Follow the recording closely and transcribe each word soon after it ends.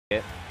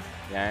You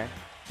know,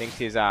 thinks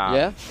he's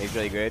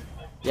really good.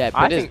 Yeah,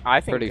 I Pit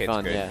think pretty Pit's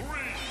fun. good. Yeah.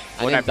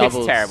 Well, And no, in Pit's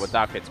doubles, terrible.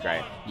 Dark Pit's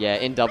great. yeah,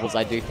 in doubles,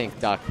 I do think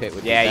Dark Pit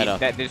would be better.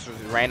 Yeah, this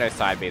rando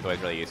side B is always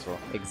really useful.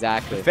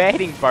 Exactly. If they're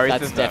hitting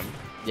both of them.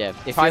 Yeah,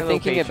 if Tiny you're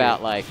thinking little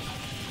about like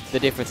the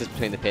differences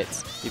between the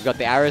pits, you've got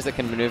the arrows that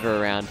can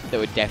maneuver around that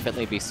would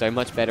definitely be so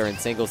much better in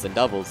singles than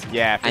doubles.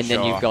 Yeah, for and sure.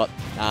 then you've got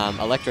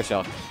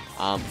Electroshock,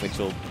 which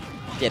will,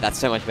 yeah, that's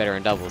so much better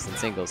in doubles than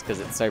singles because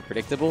it's so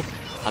predictable,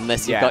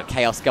 unless you've got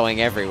chaos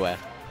going everywhere.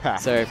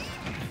 So,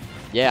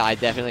 yeah, I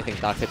definitely think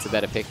Dark Pit's a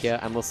better pick here,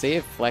 and we'll see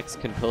if Flex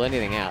can pull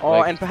anything out.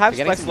 Oh, and perhaps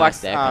Flex likes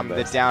the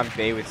combos. down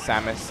B with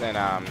Samus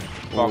and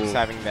Fox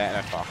having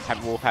their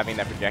Wolf having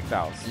their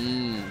projectiles.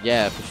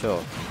 Yeah, for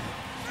sure.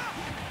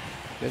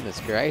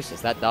 Goodness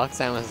gracious, that Dark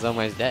Samus is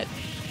almost dead.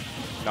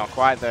 Not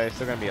quite though,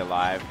 still gonna be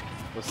alive.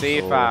 We'll see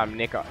if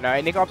Nick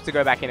opts to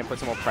go back in and put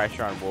some more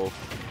pressure on Wolf.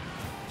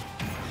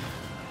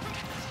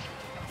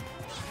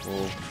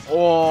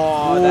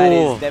 Oh, that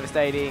is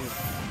devastating.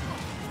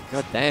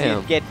 God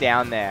damn. Get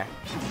down there.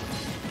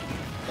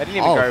 They didn't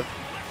even go.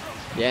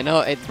 Yeah,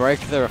 no, it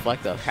broke the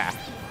reflector.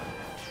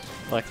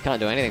 Flex can't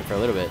do anything for a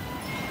little bit.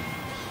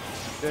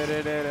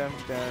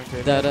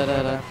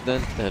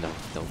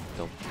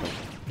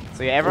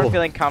 So yeah, everyone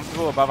feeling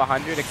comfortable above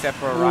 100 except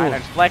for Aurion,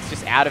 and Flex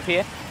just out of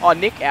here. Oh,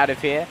 Nick out of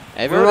here.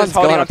 Everyone's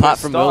gone apart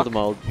from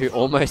Wildermold, who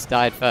almost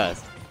died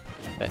first.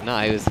 But no,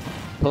 he was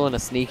pulling a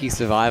sneaky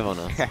survive on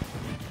us.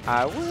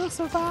 I will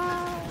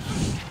survive.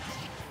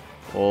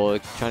 Or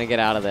trying to get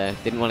out of there.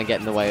 Didn't want to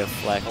get in the way of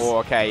Flex. Oh,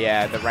 okay,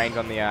 yeah. The range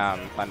on the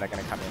Thunder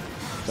going to come in.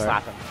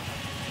 Slap him.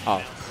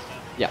 Oh,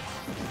 yeah.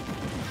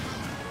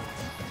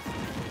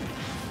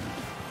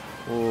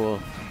 Ooh.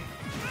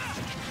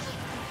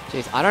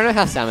 Jeez, I don't know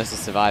how Samus is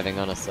surviving,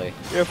 honestly.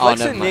 Yeah,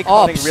 Flex and Nick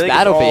really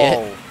that'll be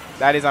it.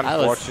 That is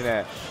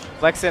unfortunate.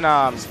 Flex and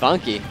it's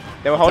funky.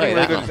 They were holding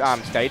really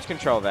good stage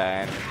control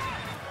there,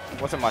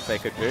 and wasn't much they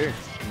could do.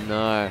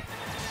 No.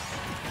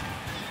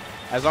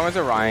 As long as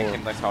Aurion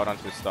can hold on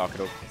to the stock,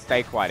 it'll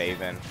stay quite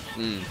even.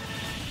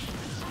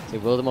 So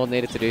Wildermold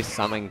needed to do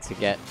something to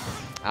get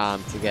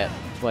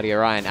bloody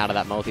Aurion out of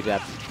that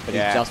multi-jab, but he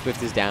just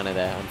whiffed his downer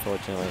there,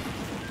 unfortunately.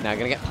 Now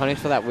gonna get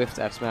punished for that whiffed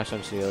F smash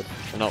on shield.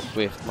 Or not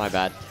whiffed, my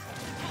bad.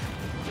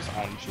 Just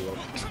on shield.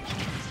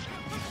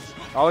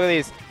 Oh, look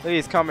at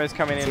these combos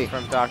coming in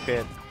from Dark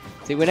Pit.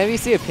 See, whenever you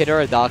see a Pit or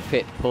a Dark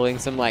Pit pulling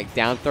some like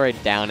down throw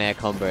down air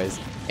combos,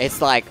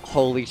 it's like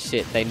holy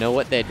shit, they know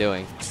what they're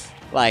doing.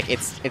 Like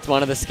it's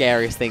one of the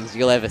scariest things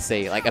you'll ever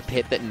see. Like a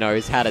Pit that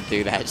knows how to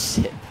do that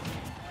shit.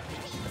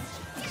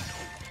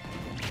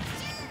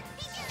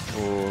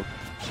 Ooh.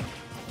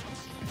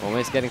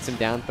 Almost getting some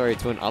down throw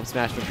to an up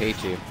smash from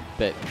Pichu,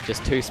 but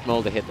just too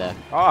small to hit there.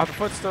 Oh, the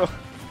footstool.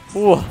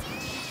 Ooh.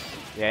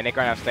 Yeah, Nick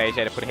going off stage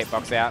there to put a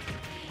hitbox out.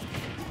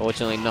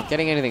 Fortunately, not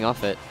getting anything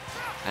off it,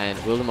 and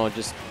Wildermold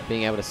just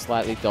being able to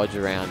slightly dodge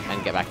around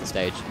and get back to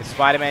stage. The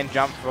Spider-Man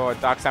jump for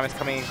Dark Samus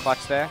coming in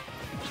clutch there.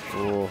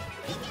 Ooh.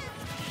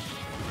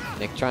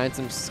 Nick trying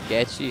some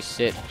sketchy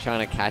shit,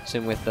 trying to catch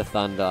him with the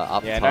Thunder up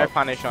top. Yeah, no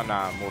punish on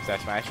Wolf's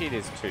F smash. It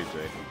is too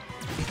good.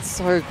 It's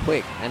so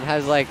quick and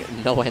has like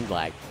no end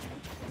lag.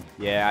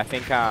 Yeah, I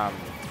think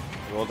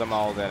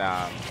Wildermold and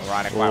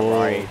Aurion are quite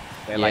worried.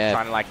 They're like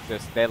trying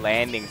to their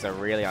landings are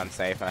really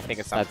unsafe, and I think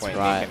at some point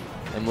right.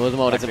 And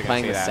Wildermold isn't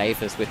playing the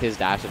safest with his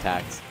dash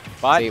attacks.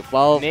 But see,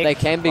 well, Nick they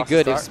can be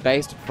good if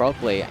spaced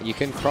properly. You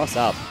can cross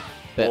up,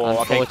 but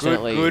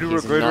unfortunately, good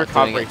he's recovery. not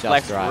doing it just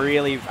Flex right.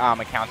 really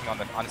accounting on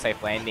the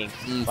unsafe landing,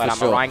 but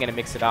sure. Aurion gonna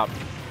mix it up.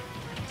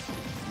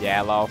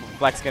 Yeah, lol.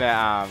 Flex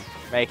gonna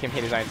make him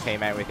hit his own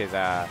teammate with his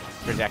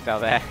projectile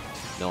there.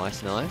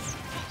 Nice, nice.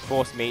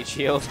 Force meat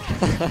shield.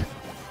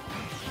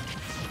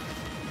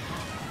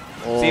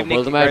 Oh, see if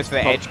Nick goes for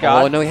the edge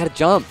guard. Oh no, he had a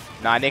jump.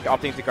 Nah, Nick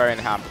opting to go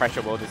and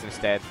pressure Wilders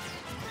instead.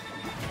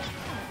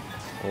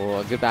 Oh,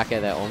 a good back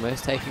air there,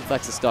 almost taking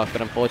Flex's stock,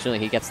 but unfortunately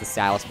he gets the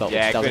sour spot, which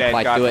doesn't good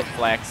quite do it.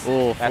 Flex.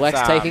 Oh, Flex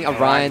taking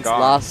Orion's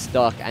last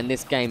stock, and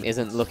this game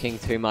isn't looking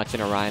too much in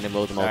Aurion and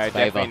Wildermold's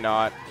favor. Definitely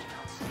not.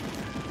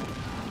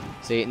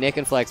 See, Nick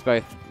and Flex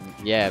both,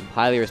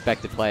 highly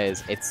respected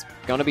players. It's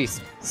gonna be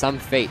some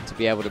feat to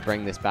be able to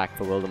bring this back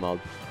for Wildermold.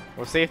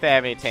 We'll see if they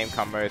have any team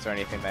combos or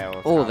anything they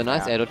will. Oh, the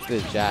nice air dodge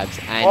with his jabs,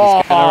 and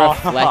he's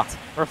gonna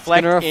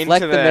reflect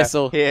into the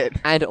missile hit.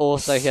 and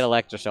also hit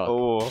Electroshock.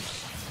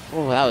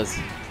 Oh,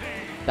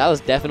 that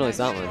was definitely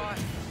something.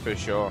 For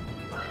sure.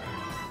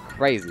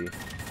 Crazy.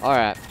 All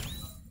right.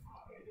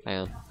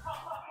 Hang on.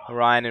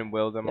 Aurion and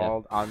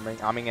Wildermold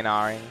umming and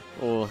ahhing.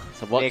 Oh,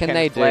 so what Nick can and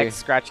they Flex do?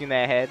 Scratching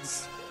their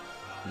heads.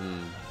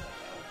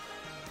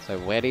 So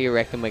where do you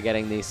reckon we're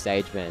getting these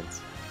stage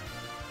bans?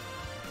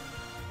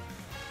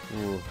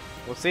 Ooh.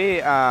 We'll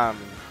see.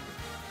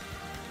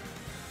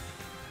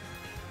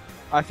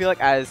 I feel like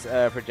as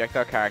a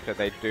projectile character,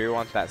 they do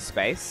want that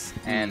space,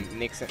 and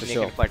Nick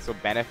and Flex will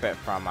benefit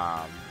from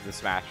the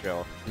Smash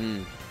Drill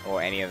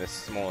or any of the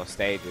smaller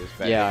stages.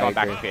 But they've gone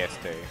back to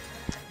PS2.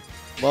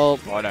 Well,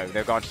 no,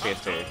 they've gone to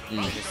PS2,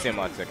 which is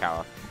similar to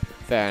Kala.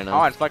 Fair enough.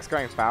 Oh, and Flex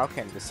going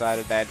Falcon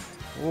decided that.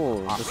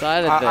 Ooh,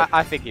 decided that.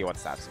 I think he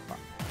wants to have some fun.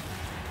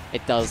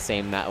 It does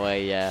seem that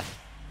way, yeah.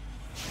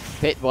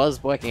 Pit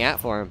was working out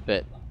for him,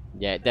 but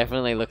yeah, it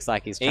definitely looks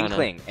like he's trying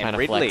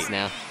to flex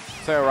now.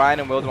 So Aurion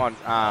and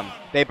Wildermold,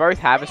 they both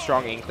have a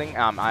strong Inkling.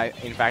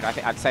 In fact,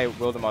 I'd say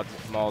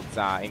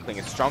Wildermold's Inkling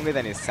is stronger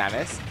than his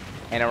Samus,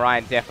 and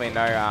Aurion definitely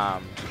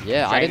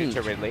changed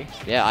to Ridley.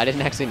 Yeah, I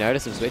didn't actually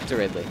notice him switch to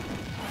Ridley.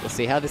 We'll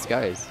see how this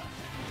goes.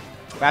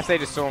 Perhaps they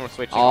just saw him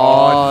switching.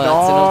 Oh,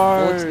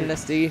 no! That's an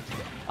unfortunate.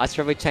 I should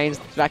probably change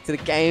back to the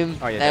game.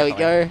 Oh, yeah, there we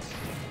go.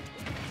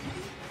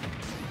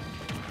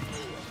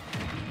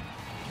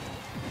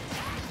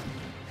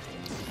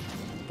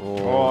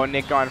 Oh,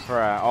 Nick going for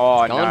a...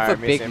 Oh, no. Going for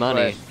big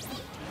money.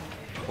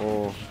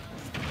 Oh.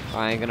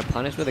 Ryan gonna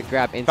punish with a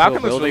grab into Falcon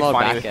a looks really Wildermold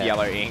funny back with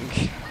yellow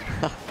ink.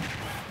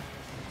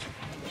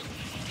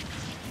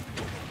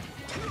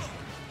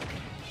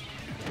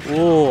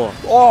 Ooh.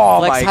 Oh,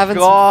 Flex my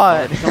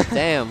God. God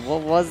damn,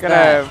 what was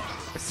that?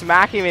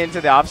 Smack him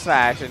into the up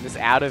smash and just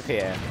out of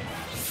here.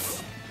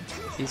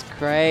 He's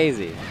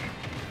crazy.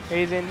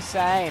 He's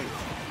insane.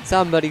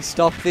 Somebody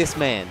stop this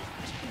man.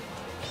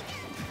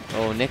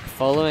 Oh, Nick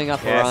following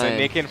up Yeah, Ryan. so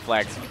Nick and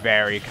Flex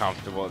very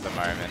comfortable at the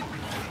moment.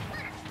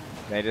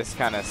 They're just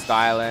kind of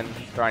styling,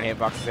 throwing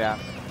hitboxes out.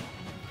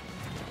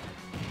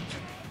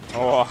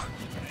 Oh.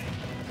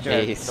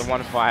 Jeez. The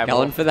one fireball.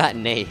 Going for that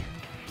knee.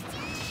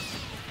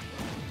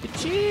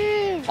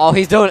 Oh,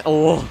 he's doing...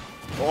 Oh.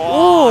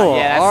 Oh,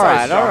 yeah, that's alright,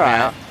 so strong alright.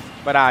 now.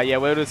 But yeah,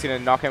 Wilder's going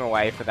to knock him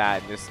away for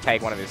that and just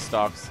take one of his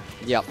stocks.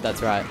 Yep,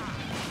 that's right.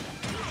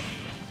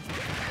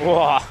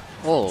 Whoa.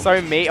 Oh.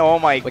 So me, oh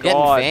my God. We're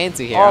getting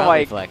fancy here, oh aren't my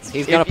we, Flex?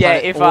 He's gonna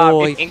if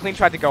Inkling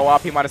tried to go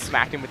up, he might have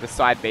smacked him with the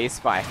side B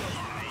spike.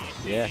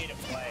 Yeah.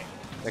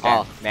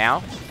 Okay,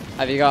 now?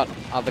 Have you got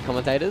other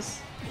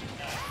commentators?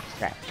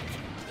 Okay.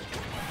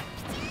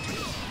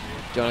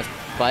 Do you want to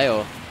play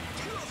or?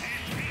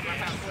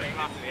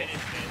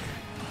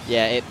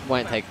 Yeah, it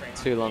won't take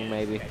too long,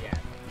 maybe.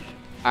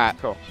 Alright,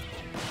 cool.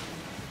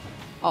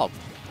 Oh.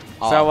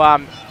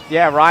 So,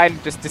 yeah, Ryan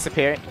just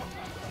disappearing.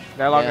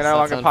 No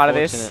longer part of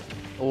this.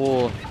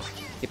 Oh,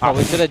 he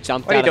probably should have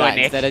jumped out of that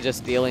Nick? instead of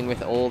just dealing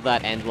with all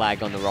that end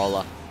lag on the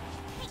roller.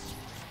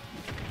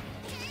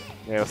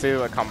 Yeah, we'll see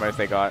what combos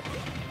they got.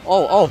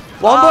 Oh,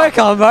 one more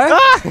combo!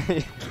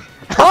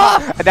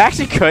 Ah! They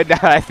actually could, now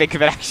that I think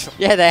of it, actually.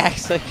 Yeah, they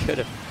actually could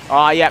have.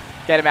 Oh, yep,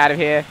 get him out of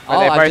here. But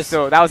they're both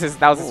still, that was his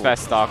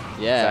first stock.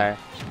 Yeah.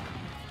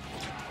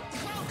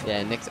 So.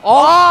 Yeah, Nick's...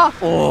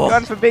 Oh!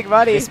 Gone for big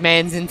money. This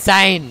man's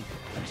insane.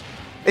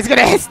 He's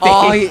gonna SD.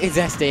 Oh, he's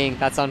SDing.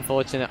 That's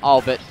unfortunate.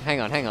 Oh, but hang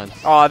on.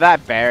 Oh,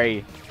 that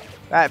berry.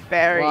 That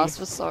berry. Lasts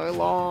for so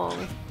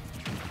long.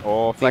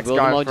 Oh, Flex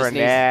going for a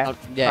nair.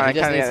 Yeah, he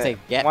just needs to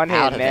get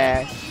out of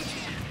there.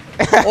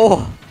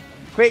 Oh.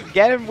 Quick,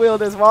 get him,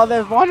 Wielders, while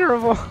they're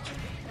vulnerable.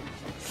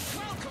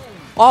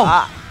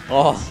 Oh.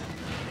 Oh.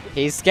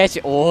 He's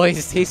sketchy. Oh,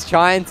 he's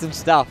trying some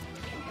stuff.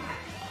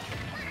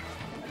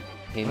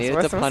 He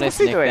needed to punish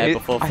Nick there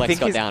before Flex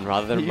got down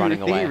rather than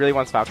running away. He really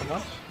wants Falcon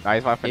Rush? No,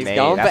 he's going for knee.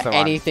 Going for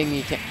anything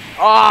you can.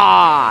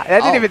 Oh!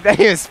 That didn't even... That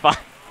was fun.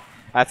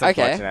 That's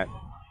unfortunate.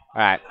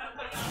 Alright.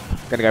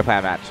 Gonna go play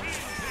a match.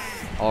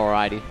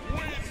 Alrighty.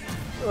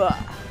 Ugh.